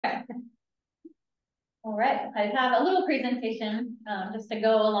All right, I have a little presentation just to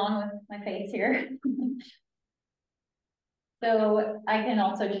go along with my face here. So I can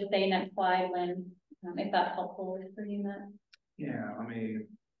also just say next slide when, if that's helpful for you, Matt. Yeah, let me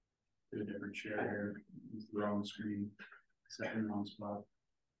do a different share here. Use the wrong screen, set in the wrong spot.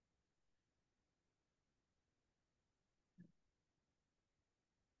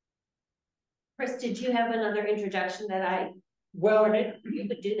 Chris, did you have another introduction that you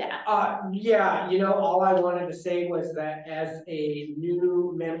could do that? Yeah, all I wanted to say was that as a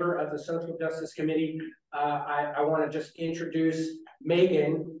new member of the Social Justice Committee, I want to just introduce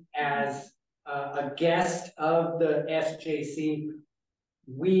Megan as a guest of the SJC.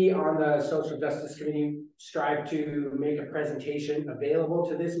 We on the Social Justice Committee strive to make a presentation available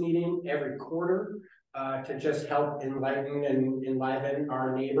to this meeting every quarter to just help enlighten and enliven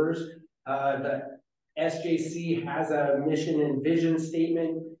our neighbors. The SJC has a mission and vision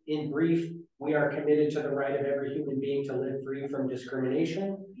statement. In brief, we are committed to the right of every human being to live free from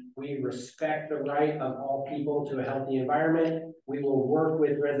discrimination. We respect the right of all people to a healthy environment. We will work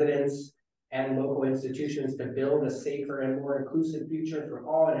with residents and local institutions to build a safer and more inclusive future for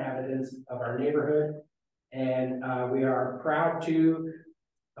all inhabitants of our neighborhood. And we are proud to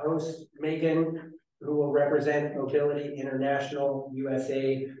host Megan, who will represent Mobility International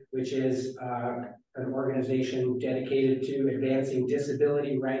USA, which is an organization dedicated to advancing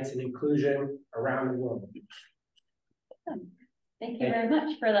disability rights and inclusion around the world. Thank you very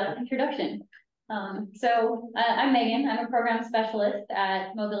much for that introduction. So I'm Megan. I'm a program specialist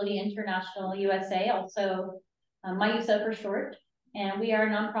at Mobility International USA, also MIUSA for short. And we are a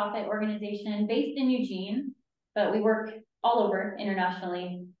nonprofit organization based in Eugene, but we work all over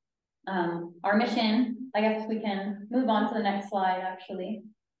internationally. Our mission, I guess we can move on to the next slide, actually.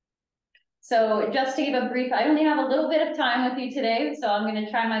 So just to give a brief, I only have a little bit of time with you today, so I'm going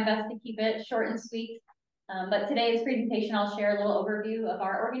to try my best to keep it short and sweet. But today's presentation, I'll share a little overview of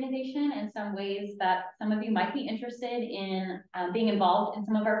our organization and some ways that some of you might be interested in being involved in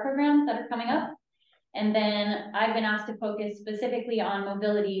some of our programs that are coming up. And then I've been asked to focus specifically on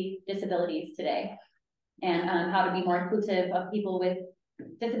mobility disabilities today and how to be more inclusive of people with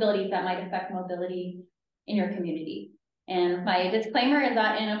disabilities that might affect mobility in your community. And my disclaimer is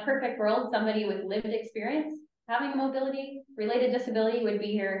that in a perfect world, somebody with lived experience having a mobility related disability would be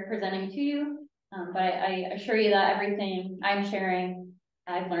here presenting to you. But I assure you that everything I'm sharing,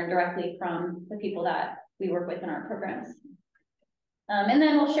 I've learned directly from the people that we work with in our programs. And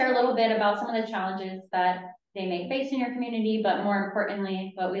then we'll share a little bit about some of the challenges that they may face in your community, but more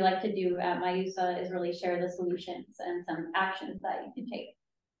importantly, what we like to do at MIUSA is really share the solutions and some actions that you can take.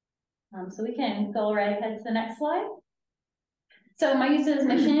 So we can go right ahead to the next slide. So MIUSA's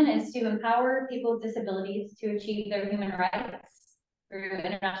mission is to empower people with disabilities to achieve their human rights through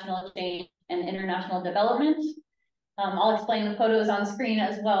international exchange and international development. I'll explain the photos on screen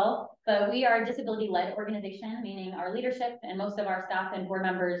as well, but we are a disability-led organization, meaning our leadership and most of our staff and board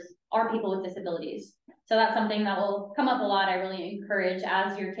members are people with disabilities. So that's something that will come up a lot. I really encourage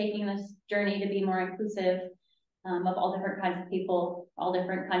as you're taking this journey to be more inclusive of all different kinds of people, all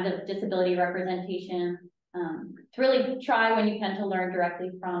different kinds of disability representation, to really try when you can to learn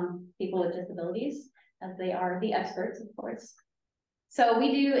directly from people with disabilities, as they are the experts, of course. So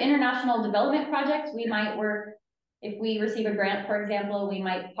we do international development projects. We might work, if we receive a grant, for example, we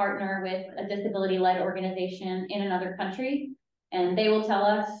might partner with a disability-led organization in another country, and they will tell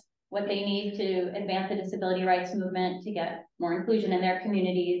us what they need to advance the disability rights movement to get more inclusion in their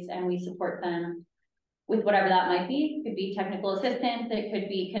communities, and we support them with whatever that might be. It could be technical assistance, it could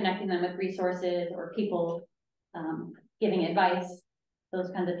be connecting them with resources or people giving advice,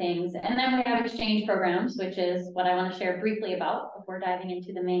 those kinds of things. And then we have exchange programs, which is what I want to share briefly about before diving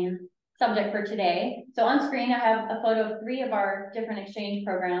into the main subject for today. So on screen, I have a photo of 3 of our different exchange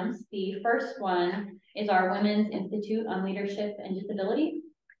programs. The first one is our Women's Institute on Leadership and Disability,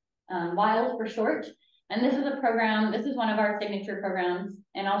 WILD for short. And this is a program, this is one of our signature programs,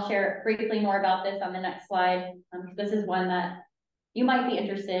 and I'll share briefly more about this on the next slide, because this is one that you might be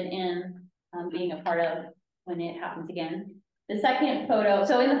interested in being a part of when it happens again. The second photo,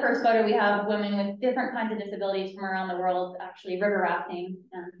 so in the first photo, we have women with different kinds of disabilities from around the world, actually river rafting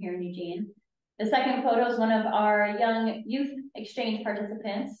here in Eugene. The second photo is one of our young youth exchange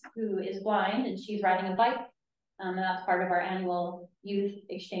participants who is blind, and she's riding a bike. And that's part of our annual youth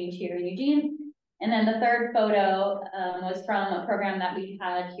exchange here in Eugene. And then the third photo was from a program that we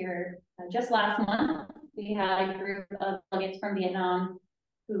had here just last month. We had a group of delegates from Vietnam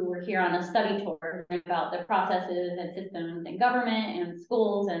who were here on a study tour about the processes and systems in government and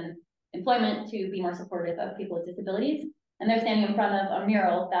schools and employment to be more supportive of people with disabilities. And they're standing in front of a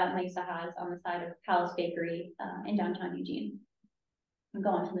mural that MIUSA has on the side of Palace Bakery in downtown Eugene. We'll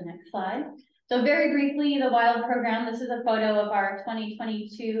go on to the next slide. So very briefly, the WILD program, this is a photo of our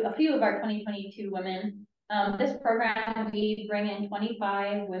 2022, a few of our 2022 women. This program, we bring in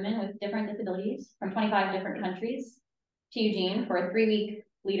 25 women with different disabilities from 25 different countries to Eugene for a 3-week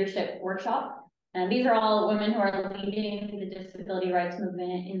leadership workshop. And these are all women who are leading the disability rights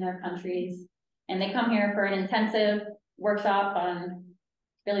movement in their countries. And they come here for an intensive workshop on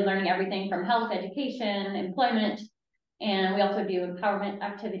really learning everything from health, education, employment. And we also do empowerment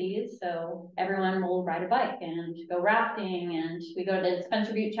activities. So everyone will ride a bike and go rafting, and we go to the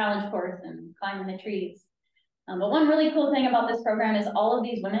Spencer Butte Challenge course and climb in the trees. But one really cool thing about this program is all of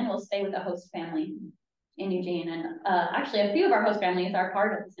these women will stay with a host family in Eugene. And actually a few of our host families are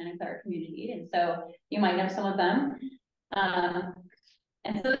part of the Santa Clara community. And so you might know some of them.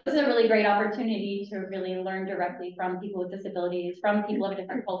 And so this is a really great opportunity to really learn directly from people with disabilities, from people of a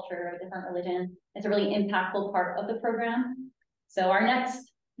different culture, a different religion. It's a really impactful part of the program. So our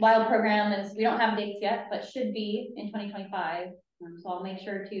next WILD program is, we don't have dates yet, but should be in 2025. So I'll make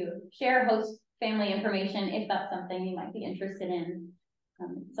sure to share host family information if that's something you might be interested in.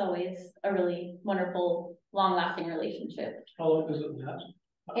 It's always a really wonderful, long-lasting relationship. How long does it last?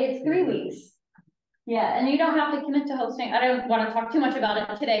 It's 3 weeks. Yeah, and you don't have to commit to hosting. I don't want to talk too much about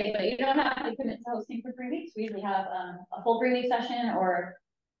it today, but you don't have to commit to hosting for 3 weeks. We usually have a full 3-week session, or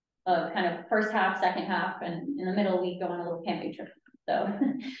a kind of first half, second half, and in the middle we go on a little camping trip. So,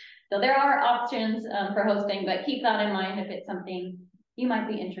 so there are options for hosting, but keep that in mind if it's something you might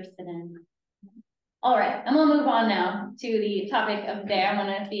be interested in. All right, and we'll move on now to the topic of the day. I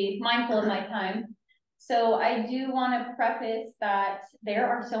want to be mindful of my time. So I do want to preface that there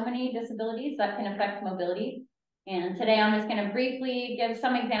are so many disabilities that can affect mobility. And today I'm just going to briefly give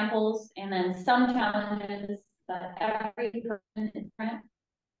some examples and then some challenges that every person is different.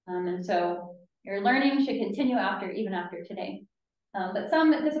 And so your learning should continue even after today. But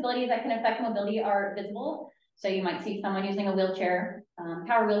some disabilities that can affect mobility are visible. So you might see someone using a wheelchair,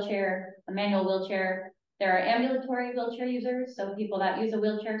 power wheelchair, a manual wheelchair. There are ambulatory wheelchair users, so people that use a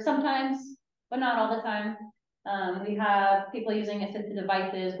wheelchair sometimes, but not all the time. We have people using assistive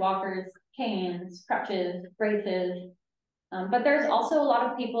devices, walkers, canes, crutches, braces. But there's also a lot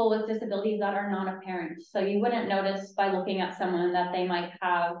of people with disabilities that are non-apparent. So you wouldn't notice by looking at someone that they might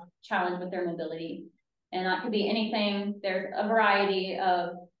have challenge with their mobility. And that could be anything. There's a variety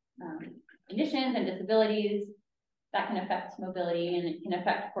of conditions and disabilities that can affect mobility, and it can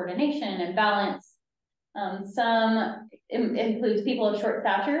affect coordination and balance. Some includes people of short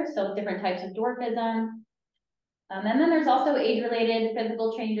stature, so different types of dwarfism. And then there's also age-related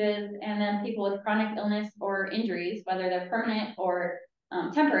physical changes, and then people with chronic illness or injuries, whether they're permanent or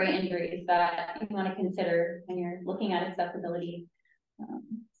temporary injuries, that you want to consider when you're looking at accessibility.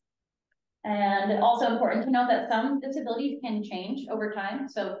 And also important to note that some disabilities can change over time.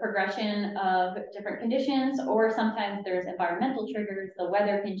 So progression of different conditions, or sometimes there's environmental triggers, the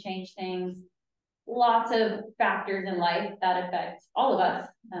weather can change things. Lots of factors in life that affect all of us.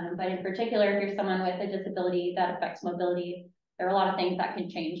 But in particular, if you're someone with a disability that affects mobility, there are a lot of things that can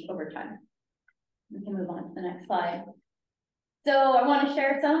change over time. We can move on to the next slide. So I want to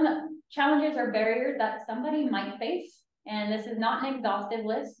share some challenges or barriers that somebody might face. And this is not an exhaustive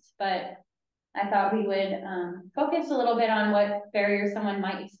list, but I thought we would focus a little bit on what barriers someone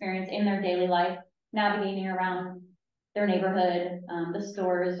might experience in their daily life, navigating around their neighborhood, the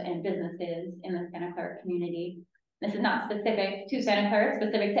stores and businesses in the Santa Clara community. This is not specific to Santa Clara, it's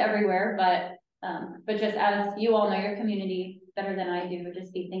specific to everywhere, but just as you all know your community better than I do,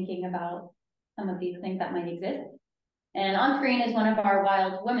 just be thinking about some of these things that might exist. And on screen is one of our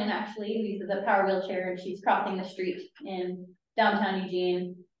WILD women, actually, who uses a power wheelchair, and she's crossing the street in downtown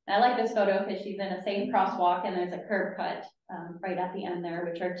Eugene. And I like this photo because she's in a safe crosswalk, and there's a curb cut right at the end there,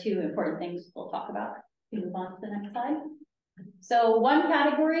 which are two important things we'll talk about. We move on to the next slide. So one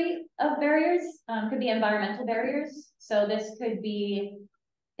category of barriers could be environmental barriers. So this could be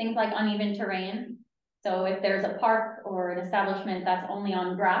things like uneven terrain. So if there's a park or an establishment that's only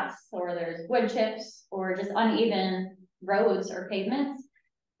on grass, or there's wood chips, or just uneven roads or pavements.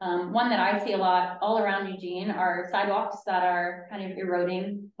 One that I see a lot all around Eugene are sidewalks that are kind of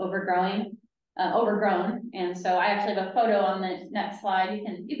eroding, overgrown. And so I actually have a photo on the next slide.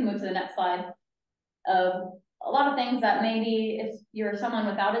 You can move to the next slide. Of a lot of things that maybe if you're someone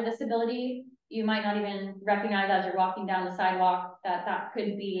without a disability, you might not even recognize as you're walking down the sidewalk that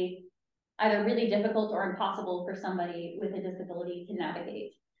could be either really difficult or impossible for somebody with a disability to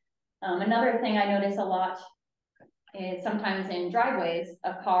navigate. Another thing I notice a lot is sometimes in driveways,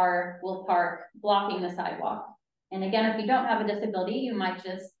 a car will park blocking the sidewalk. And again, if you don't have a disability, you might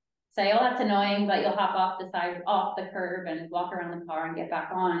just say, oh, that's annoying, but you'll hop off the curb and walk around the car and get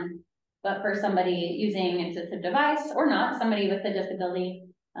back on. But for somebody using an assistive device or not, somebody with a disability,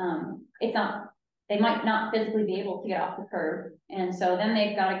 they might not physically be able to get off the curb. And so then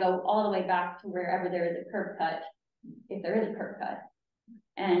they've got to go all the way back to wherever there is a curb cut, if there is a curb cut.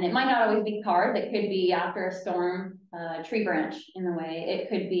 And it might not always be cars. It could be after a storm, a tree branch in the way. It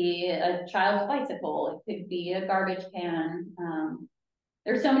could be a child's bicycle. It could be a garbage can.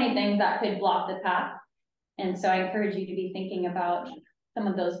 There's so many things that could block the path. And so I encourage you to be thinking about some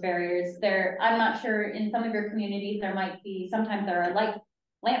of those barriers there. I'm not sure, in some of your communities, there might be, sometimes there are light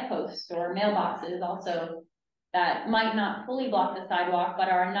lampposts or mailboxes also that might not fully block the sidewalk, but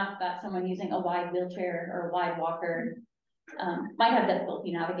are enough that someone using a wide wheelchair or a wide walker might have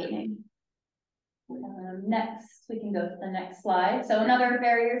difficulty navigating. Next, we can go to the next slide. So another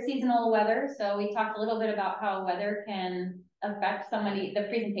barrier, seasonal weather. So we talked a little bit about how weather can affect the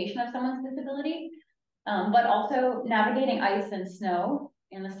presentation of someone's disability, but also navigating ice and snow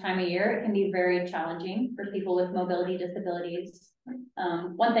in this time of year, it can be very challenging for people with mobility disabilities.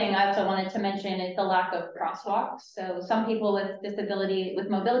 One thing I also wanted to mention is the lack of crosswalks. So some people with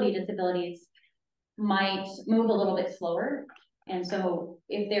mobility disabilities might move a little bit slower. And so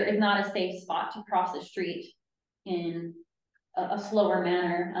if there is not a safe spot to cross the street in a slower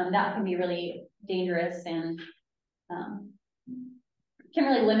manner, that can be really dangerous and can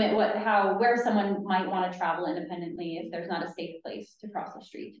really limit where someone might want to travel independently if there's not a safe place to cross the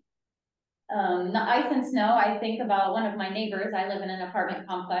street. The ice and snow, I think about one of my neighbors. I live in an apartment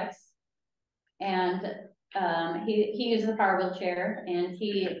complex, and he uses a power wheelchair, and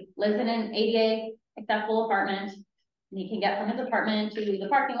he lives in an ADA accessible apartment, and he can get from his apartment to the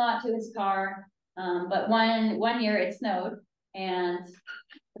parking lot to his car. But one year it snowed, and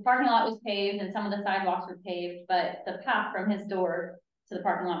the parking lot was paved and some of the sidewalks were paved, but the path from his door to the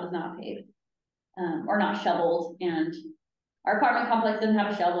parking lot was not paved or not shoveled. And our apartment complex didn't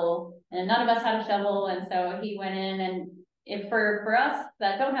have a shovel, and none of us had a shovel. And so he went in, and for us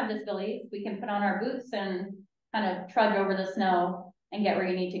that don't have disabilities, we can put on our boots and kind of trudge over the snow and get where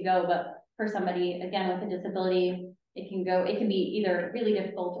you need to go. But for somebody, again, with a disability, it can be either really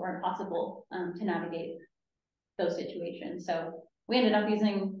difficult or impossible to navigate those situations. So we ended up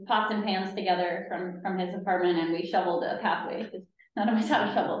using pots and pans together from his apartment, and we shoveled a pathway because none of us had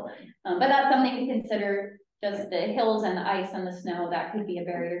a shovel. But that's something to consider, just the hills and the ice and the snow, that could be a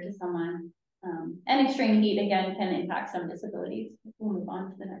barrier to someone. And extreme heat, again, can impact some disabilities. We'll move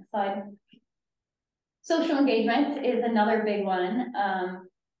on to the next slide. Social engagement is another big one.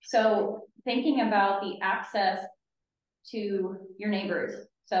 So thinking about the access to your neighbors.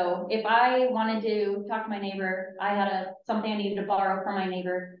 So if I wanted to talk to my neighbor, I had something I needed to borrow from my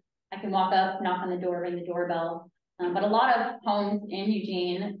neighbor, I can walk up, knock on the door, ring the doorbell. But a lot of homes in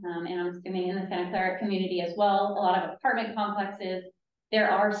Eugene, and I'm assuming in the Santa Clara community as well, a lot of apartment complexes, there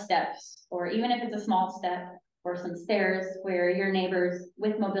are steps, or even if it's a small step or some stairs, where your neighbors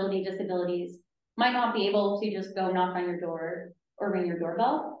with mobility disabilities might not be able to just go knock on your door or ring your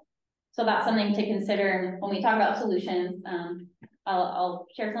doorbell. So that's something to consider. And when we talk about solutions, I'll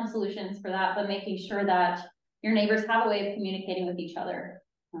share some solutions for that, but making sure that your neighbors have a way of communicating with each other.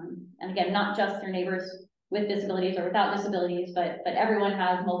 And again, not just your neighbors with disabilities or without disabilities, but everyone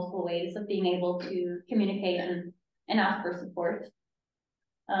has multiple ways of being able to communicate and ask for support.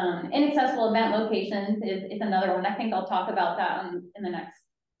 Inaccessible event locations is another one. I think I'll talk about that in the next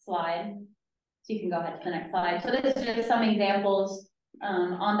slide. So you can go ahead to the next slide. So this is just some examples.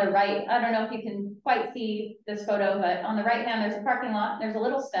 On the right, I don't know if you can quite see this photo, but on the right hand, there's a parking lot, there's a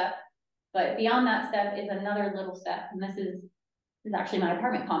little step, but beyond that step is another little step. And this is actually my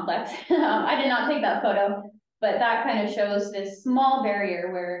apartment complex. I did not take that photo, but that kind of shows this small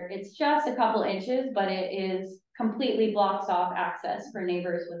barrier where it's just a couple inches, but it completely blocks off access for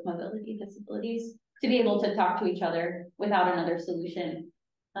neighbors with mobility disabilities to be able to talk to each other without another solution.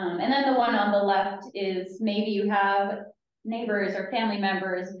 And then the one on the left is maybe you have neighbors or family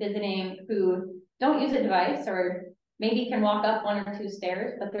members visiting who don't use a device, or maybe can walk up 1 or 2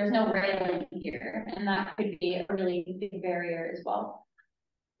 stairs, but there's no railing here, and that could be a really big barrier as well.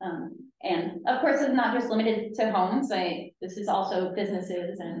 And of course, it's not just limited to homes. This is also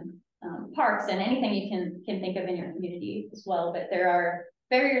businesses and parks and anything you can think of in your community as well. But there are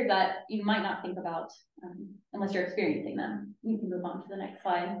barriers that you might not think about unless you're experiencing them. You can move on to the next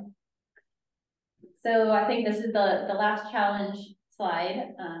slide. So I think this is the last challenge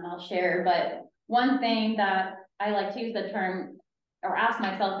slide I'll share, but one thing that I like to use the term or ask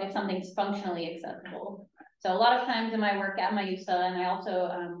myself if something's functionally accessible. So a lot of times in my work at MIUSA, and I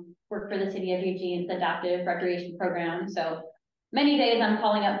also work for the city of Eugene's adaptive recreation program. So many days I'm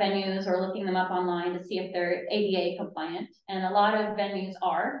calling up venues or looking them up online to see if they're ADA compliant. And a lot of venues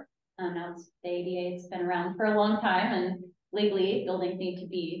are. Now the ADA has been around for a long time, and legally buildings need to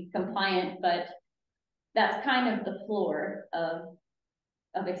be compliant, but that's kind of the floor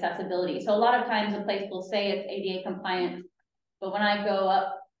of accessibility. So a lot of times a place will say it's ADA compliant, but when I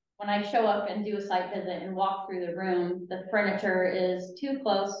show up and do a site visit and walk through the room, the furniture is too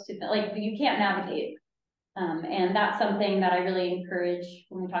close to, like, you can't navigate. And that's something that I really encourage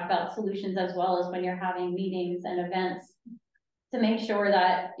when we talk about solutions, as well as when you're having meetings and events, to make sure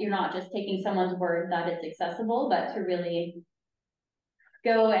that you're not just taking someone's word that it's accessible, but to really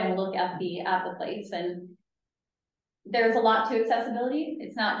go and look at the place. And there's a lot to accessibility.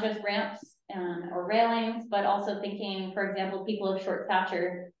 It's not just ramps or railings, but also thinking, for example, people of short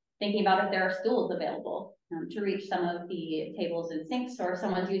stature, thinking about if there are stools available to reach some of the tables and sinks, or if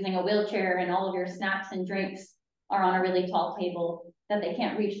someone's using a wheelchair and all of your snacks and drinks are on a really tall table that they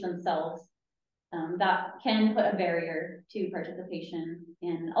can't reach themselves. That can put a barrier to participation.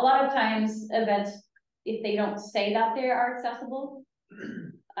 And a lot of times events, if they don't say that they are accessible,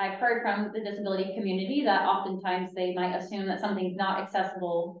 I've heard from the disability community that oftentimes they might assume that something's not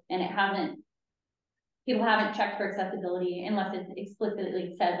accessible, and people haven't checked for accessibility unless it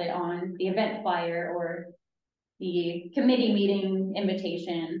explicitly says it on the event flyer or the committee meeting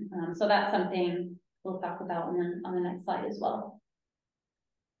invitation. So that's something we'll talk about on the next slide as well.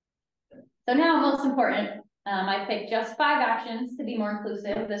 So now, most important, I picked just 5 actions to be more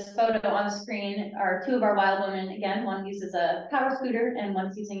inclusive. This photo on the screen are 2 of our wild women. Again, one uses a power scooter and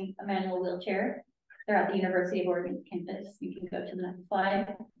one's using a manual wheelchair. They're at the University of Oregon campus. You can go to the next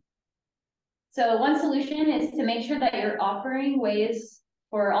slide. So one solution is to make sure that you're offering ways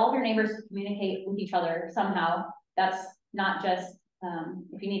for all of your neighbors to communicate with each other somehow. That's not just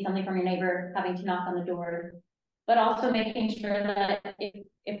if you need something from your neighbor, having to knock on the door, but also making sure that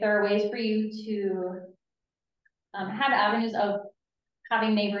if there are ways for you to have avenues of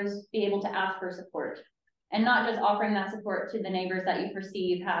having neighbors be able to ask for support, and not just offering that support to the neighbors that you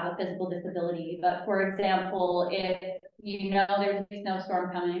perceive have a physical disability. But for example, if you know there's a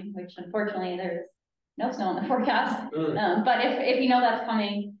snowstorm coming, which unfortunately there's no snow in the forecast, but if you know that's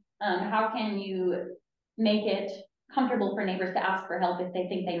coming, how can you make it comfortable for neighbors to ask for help if they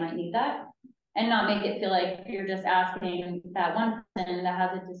think they might need that, and not make it feel like you're just asking that one person that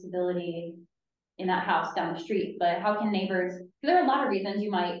has a disability in that house down the street. But how can neighbors, there are a lot of reasons you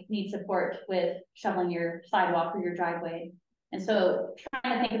might need support with shoveling your sidewalk or your driveway. And so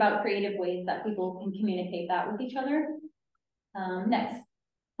trying to think about creative ways that people can communicate that with each other. Next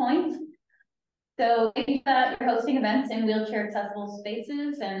point. So making that you're hosting events in wheelchair accessible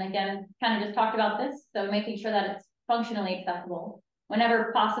spaces. And again, kind of just talked about this. So making sure that it's functionally accessible.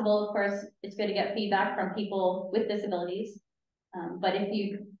 Whenever possible, of course, it's good to get feedback from people with disabilities. But if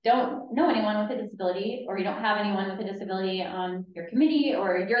you don't know anyone with a disability, or you don't have anyone with a disability on your committee,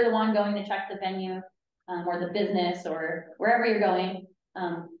 or you're the one going to check the venue or the business or wherever you're going,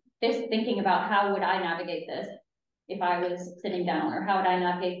 just thinking about how would I navigate this if I was sitting down, or how would I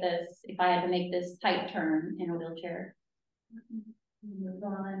navigate this if I had to make this tight turn in a wheelchair. Move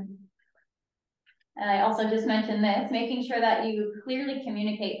on. I also just mentioned this, making sure that you clearly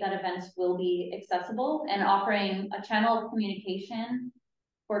communicate that events will be accessible, and offering a channel of communication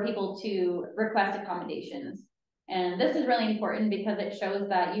for people to request accommodations. And this is really important because it shows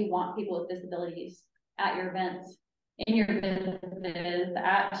that you want people with disabilities at your events, in your businesses,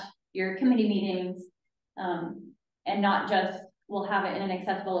 at your committee meetings, and not just we'll have it in an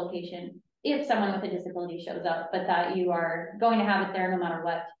accessible location if someone with a disability shows up, but that you are going to have it there no matter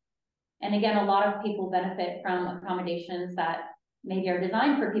what. And again, a lot of people benefit from accommodations that maybe are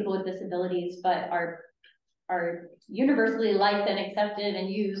designed for people with disabilities, but are universally liked and accepted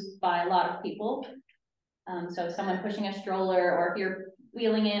and used by a lot of people. So someone pushing a stroller, or if you're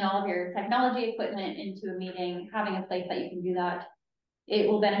wheeling in all of your technology equipment into a meeting, having a place that you can do that, it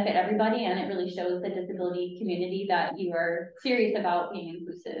will benefit everybody, and it really shows the disability community that you are serious about being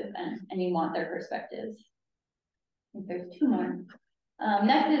inclusive and you want their perspectives. I think there's 2 more.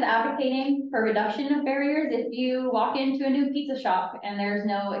 Next is advocating for reduction of barriers. If you walk into a new pizza shop and there's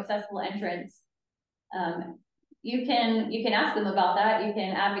no accessible entrance, you can ask them about that. You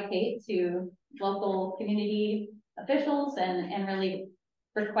can advocate to local community officials and really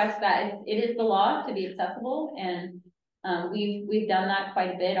request that it is the law to be accessible. And we've done that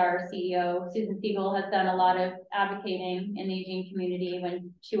quite a bit. Our CEO, Susan Siegel, has done a lot of advocating in the Eugene community when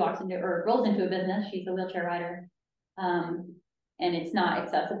she walks into or rolls into a business. She's a wheelchair rider. And it's not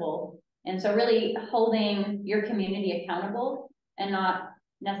accessible. And so really holding your community accountable and not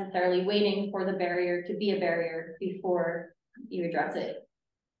necessarily waiting for the barrier to be a barrier before you address it.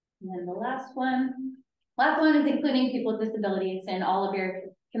 And then the last one is including people with disabilities in all of your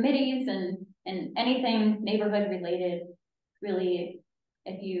committees and anything neighborhood related. Really,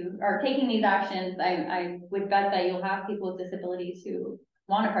 if you are taking these actions, I would bet that you'll have people with disabilities who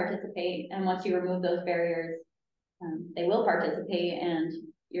want to participate. And once you remove those barriers, they will participate and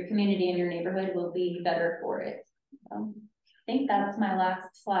your community and your neighborhood will be better for it. So I think that's my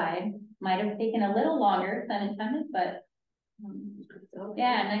last slide. Might have taken a little longer than intended, but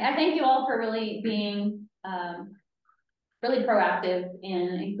yeah, and I thank you all for really being really proactive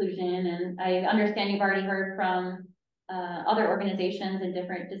in inclusion. And I understand you've already heard from other organizations in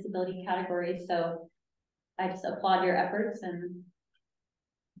different disability categories. So I just applaud your efforts and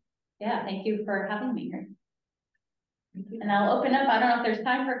yeah, thank you for having me here. And I'll open up. I don't know if there's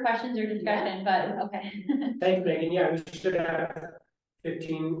time for questions or discussion, but okay. Thanks, Megan. Yeah, we should have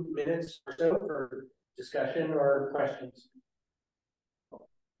 15 minutes or so for discussion or questions.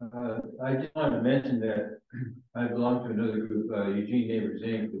 I just wanted to mention that I belong to another group, Eugene Neighbors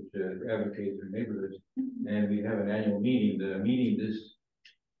Inc., which advocates for neighborhoods, and we have an annual meeting. The meeting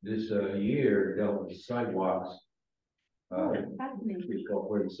this year dealt with sidewalks. We call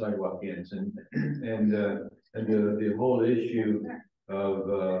where the sidewalk ends, and the whole issue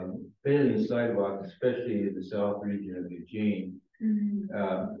of failing sidewalks, especially in the south region of Eugene.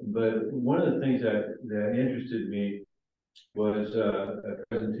 But one of the things that interested me was a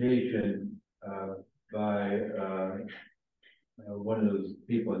presentation by one of those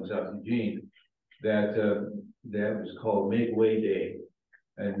people in South Eugene that was called Make Way Day.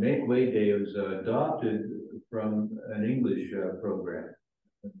 And Make Way Day was adopted from an English program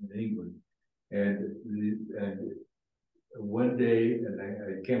in England. And one day, and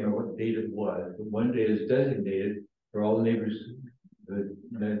I can't remember what date it was, but one day is designated for all the neighbors. The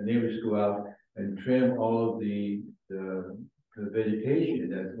neighbors go out and trim all of the vegetation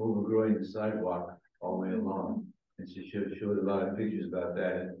that's overgrowing the sidewalk all the way along. And she showed a lot of pictures about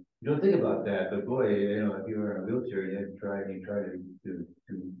that. And you don't think about that, but boy, you know, if you were in a wheelchair, you had to try to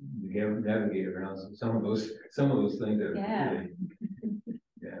navigate around some of those things that really,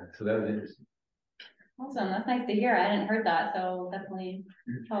 yeah. So that was interesting. Awesome, that's nice to hear. I hadn't heard that, so definitely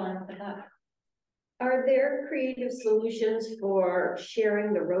following up with that. Are there creative solutions for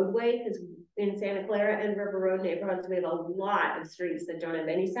sharing the roadway? Because in Santa Clara and River Road neighborhoods, we have a lot of streets that don't have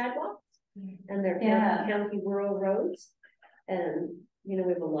any sidewalks, and they're county rural roads. And you know,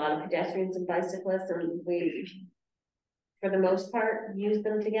 we have a lot of pedestrians and bicyclists, and we, for the most part, use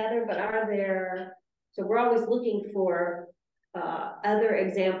them together. But are there? So we're always looking for other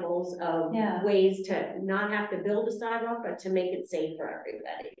examples of ways to not have to build a sidewalk, but to make it safe for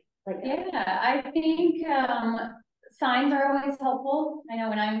everybody. Like I think signs are always helpful. I know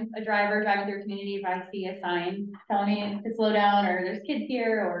when I'm a driver driving through a community, if I see a sign telling me to slow down or there's kids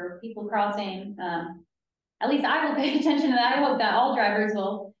here or people crossing, at least I will pay attention to that. I hope that all drivers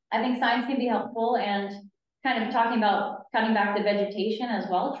will. I think signs can be helpful, and kind of talking about cutting back the vegetation as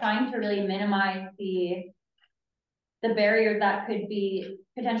well, trying to really minimize the barriers that could be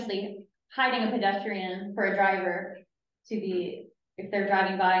potentially hiding a pedestrian for a driver to be, if they're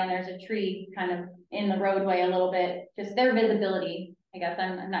driving by and there's a tree kind of in the roadway a little bit, just their visibility. I guess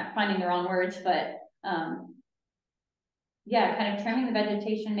I'm not finding the wrong words, but yeah, kind of trimming the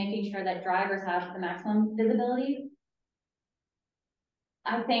vegetation, making sure that drivers have the maximum visibility.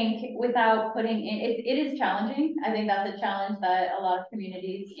 I think without putting in, it is challenging. I think that's a challenge that a lot of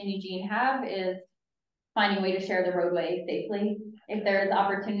communities in Eugene have, is finding a way to share the roadway safely. If there's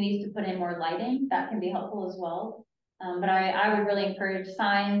opportunities to put in more lighting, that can be helpful as well. But I would really encourage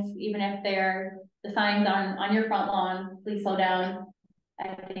signs, even if they're the signs on your front lawn, please slow down.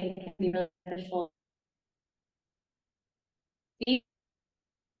 I think it can be really beneficial.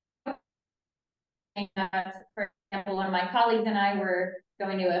 For example, one of my colleagues and I were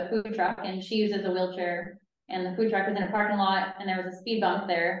going to a food truck, and she uses a wheelchair, and the food truck was in a parking lot, and there was a speed bump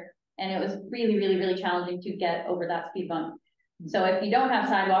there, and it was really, really, really challenging to get over that speed bump. So if you don't have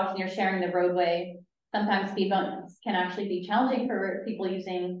sidewalks and you're sharing the roadway, sometimes speed bumps can actually be challenging for people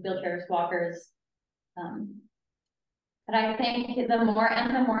using wheelchairs, walkers. But I think the more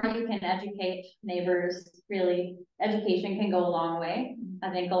you can educate neighbors, really, education can go a long way. I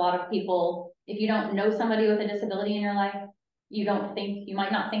think a lot of people, if you don't know somebody with a disability in your life, you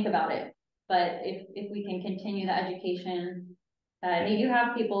might not think about it. But if we can continue the education, that you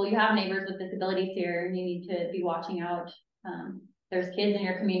have neighbors with disabilities here, and you need to be watching out. There's kids in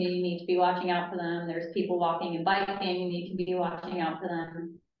your community, you need to be watching out for them. There's people walking and biking, you need to be watching out for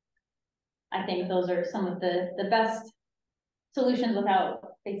them. I think those are some of the best solutions without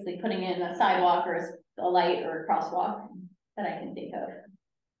basically putting in a sidewalk or a light or a crosswalk that I can think of.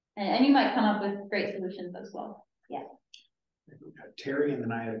 And you might come up with great solutions as well. Yeah. Terry, and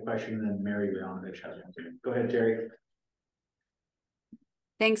then I had a question, and then Mary Leonovich has one. Go ahead, Terry.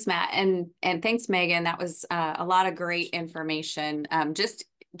 Thanks, Matt, and thanks, Megan. That was a lot of great information.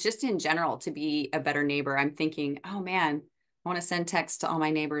 Just in general, to be a better neighbor, I'm thinking, oh man, I want to send text to all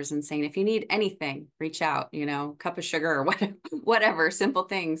my neighbors and saying, if you need anything, reach out, you know, cup of sugar or whatever, simple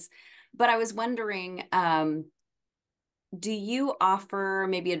things. But I was wondering, do you offer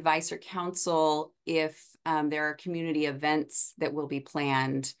maybe advice or counsel if there are community events that will be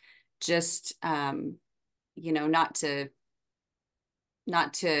planned? Just, you know, not to,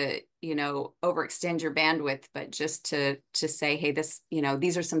 you know, overextend your bandwidth, but just to say, hey, this, you know,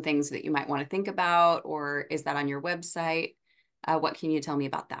 these are some things that you might want to think about, or is that on your website? What can you tell me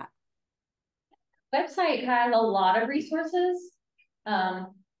about that? Website has a lot of resources.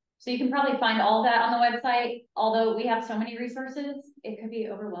 So you can probably find all that on the website, although we have so many resources, it could be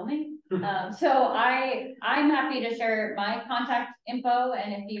overwhelming. So I'm happy to share my contact info,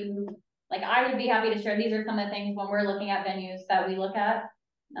 and if you, like, I would be happy to share, these are some of the things when we're looking at venues that we look at.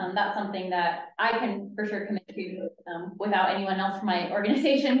 That's something that I can for sure commit to without anyone else from my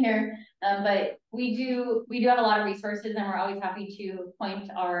organization here. But we do have a lot of resources, and we're always happy to point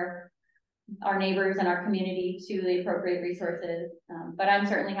our neighbors and our community to the appropriate resources. But I'm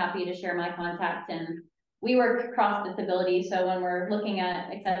certainly happy to share my contact, and we work across disability. So when we're looking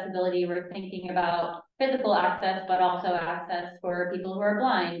at accessibility, we're thinking about physical access, but also access for people who are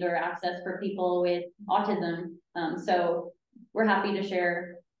blind, or access for people with autism. So we're happy to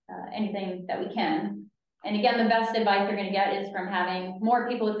share anything that we can. And again, the best advice you're going to get is from having more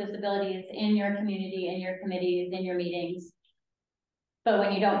people with disabilities in your community, in your committees, in your meetings. But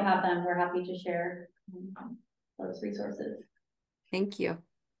when you don't have them, we're happy to share those resources. Thank you.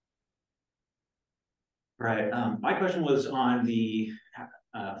 Right. My question was on the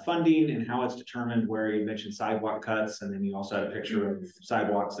funding and how it's determined, where you mentioned sidewalk cuts, and then you also had a picture of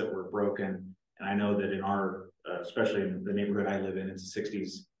sidewalks that were broken. And I know that in our, especially in the neighborhood I live in, it's a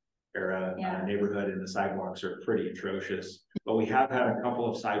 60s era neighborhood, and the sidewalks are pretty atrocious. But we have had a couple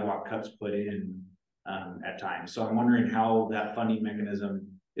of sidewalk cuts put in at times. So I'm wondering how that funding mechanism,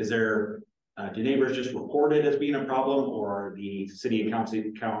 is there, do neighbors just report it as being a problem, or are the city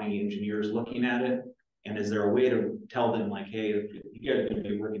and county engineers looking at it? And is there a way to tell them, like, hey, if you guys are going to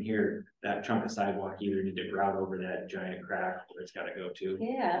be working here, that chunk of sidewalk either need to grout over that giant crack where it's got to go to?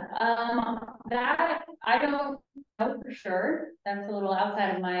 Yeah, that I don't know for sure. That's a little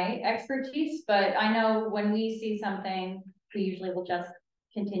outside of my expertise, but I know when we see something, we usually will just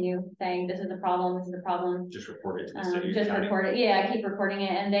continue saying, this is a problem, this is a problem. Just report it to the city. Just report it. Yeah, keep reporting it.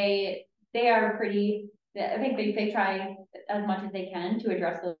 And they are pretty, I think they try as much as they can to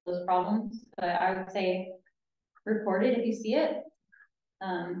address those problems. But I would say report it if you see it.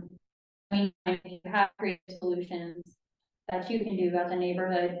 I mean, if you have creative solutions that you can do as a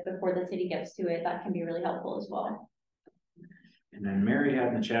neighborhood before the city gets to it, that can be really helpful as well. And then Mary had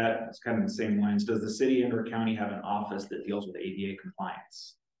in the chat, it's kind of the same lines. Does the city and or county have an office that deals with ADA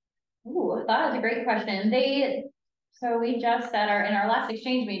compliance? Ooh, that was a great question. So we just in our last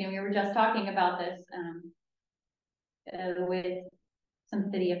exchange meeting, we were just talking about this with some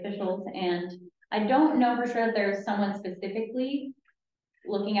city officials, and I don't know for sure if there's someone specifically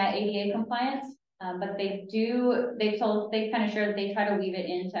looking at ADA compliance, but they've kind of shared that they try to weave it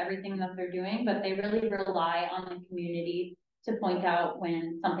into everything that they're doing, but they really rely on the community to point out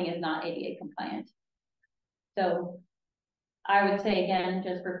when something is not ADA compliant. So I would say, again,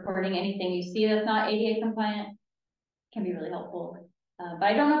 just reporting anything you see that's not ADA compliant can be really helpful. But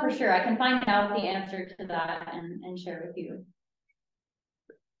I don't know for sure. I can find out the answer to that and share with you.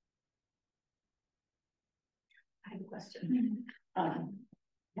 I have a question.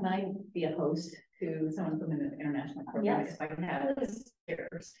 Can I be a host to someone from an international program? Yes. If I can have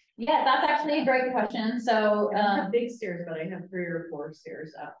stairs. Yeah, that's actually a great question. So I have big stairs, but I have 3 or 4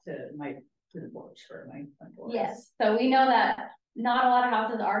 stairs up to the porch for my front door. yes, so we know that not a lot of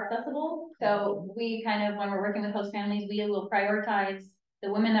houses are accessible. So we kind of, when we're working with host families, we will prioritize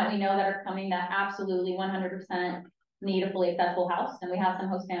the women that we know that are coming that absolutely 100% need a fully accessible house. And we have some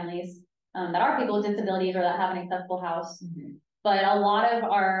host families that are people with disabilities or that have an accessible house. Mm-hmm. But a lot of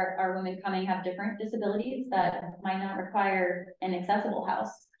our women coming have different disabilities that might not require an accessible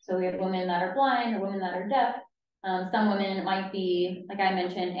house. So we have women that are blind or women that are deaf. Some women might be, like I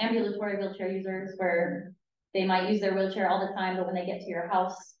mentioned, ambulatory wheelchair users, where they might use their wheelchair all the time, but when they get to your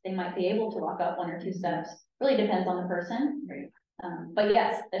house, they might be able to walk up 1 or 2 steps. Really depends on the person. Right. But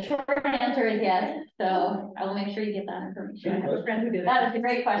yes, the short answer is yes, so I will make sure you get that information. I have a friend who did it. That is a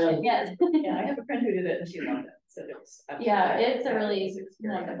great question, yes. Yeah, I have a friend who did it and she loved it, so it was. Yeah, it's a really experience.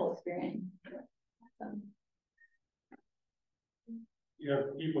 wonderful experience. So. You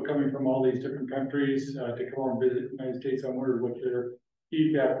have people coming from all these different countries to come and visit the United States. I wondered what their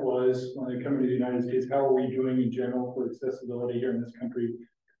feedback was when they come into the United States. How are we doing in general for accessibility here in this country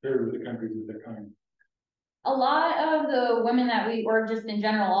compared with the countries that they're coming? A lot of the women that we, or just in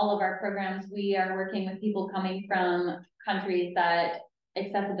general, all of our programs, we are working with people coming from countries that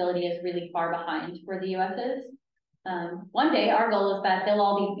accessibility is really far behind where the US is. One day our goal is that they'll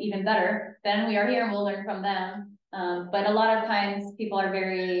all be even better than we are here and we'll learn from them. But a lot of times people are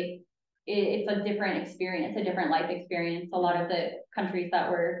it's a different experience, a different life experience. A lot of the countries that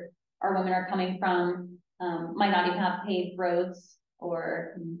our women are coming from might not even have paved roads,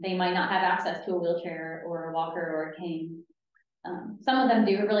 or they might not have access to a wheelchair or a walker or a cane. Some of them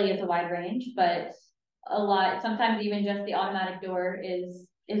do, it really is a wide range, but sometimes even just the automatic door is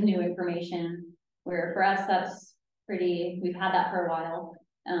new information, where for us, we've had that for a while.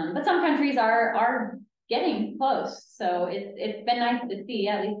 But some countries are getting close. So it's been nice to see,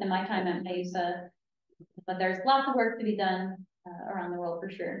 at least in my time at MIUSA, but there's lots of work to be done around the world for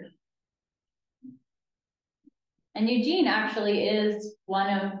sure. And Eugene actually is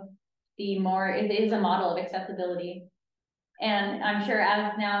it is a model of accessibility. And I'm sure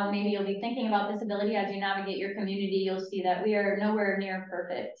as now, maybe you'll be thinking about disability as you navigate your community, you'll see that we are nowhere near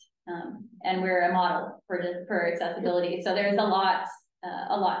perfect. And we're a model for accessibility. So there's a lot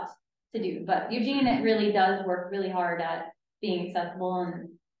to do, but Eugene really does work really hard at being accessible and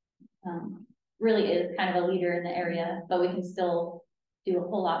really is kind of a leader in the area, but we can still do a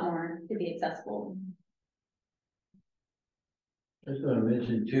whole lot more to be accessible. I just want to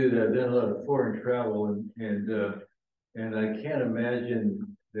mention too that I've done a lot of foreign travel and I can't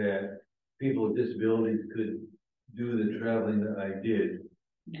imagine that people with disabilities could do the traveling that I did.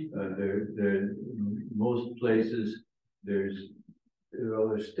 Most places there's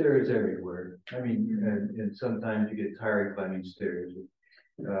stairs everywhere. I mean, and sometimes you get tired climbing stairs.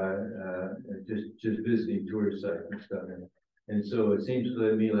 Just visiting tourist sites and stuff. And so it seems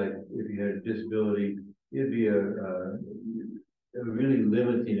to me like if you had a disability, it'd be a really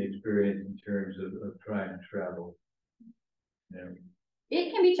limiting experience in terms of trying to travel. Yeah.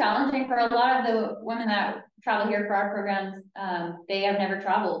 It can be challenging for a lot of the women that travel here for our programs. They have never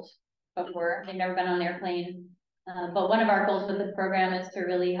traveled before. They've never been on an airplane. But one of our goals with the program is to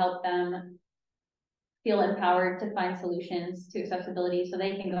really help them feel empowered to find solutions to accessibility so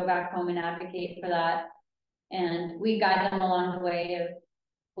they can go back home and advocate for that. And we guide them along the way.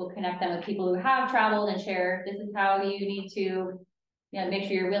 We'll connect them with people who have traveled and share, this is how you need to make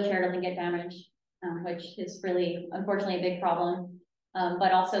sure your wheelchair doesn't get damaged, which is really, unfortunately, a big problem.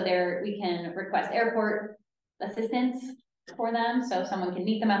 But also we can request airport assistance for them. So someone can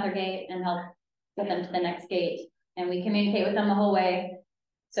meet them at their gate and help get them to the next gate. And we communicate with them the whole way.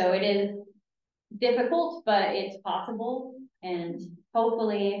 So it is difficult, but it's possible. And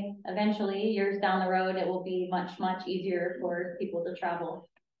hopefully, eventually, years down the road, it will be much, much easier for people to travel.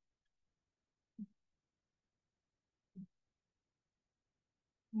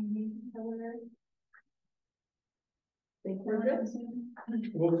 What's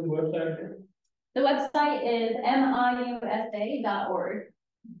the website? The website is MIUSA.org.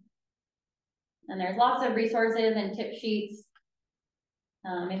 And there's lots of resources and tip sheets.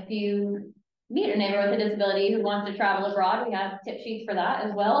 If you meet a neighbor with a disability who wants to travel abroad, we have tip sheets for that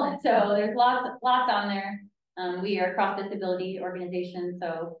as well. So there's lots on there. We are a cross-disability organization,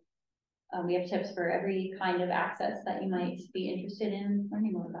 so we have tips for every kind of access that you might be interested in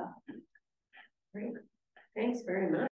learning more about. Great. Thanks very much.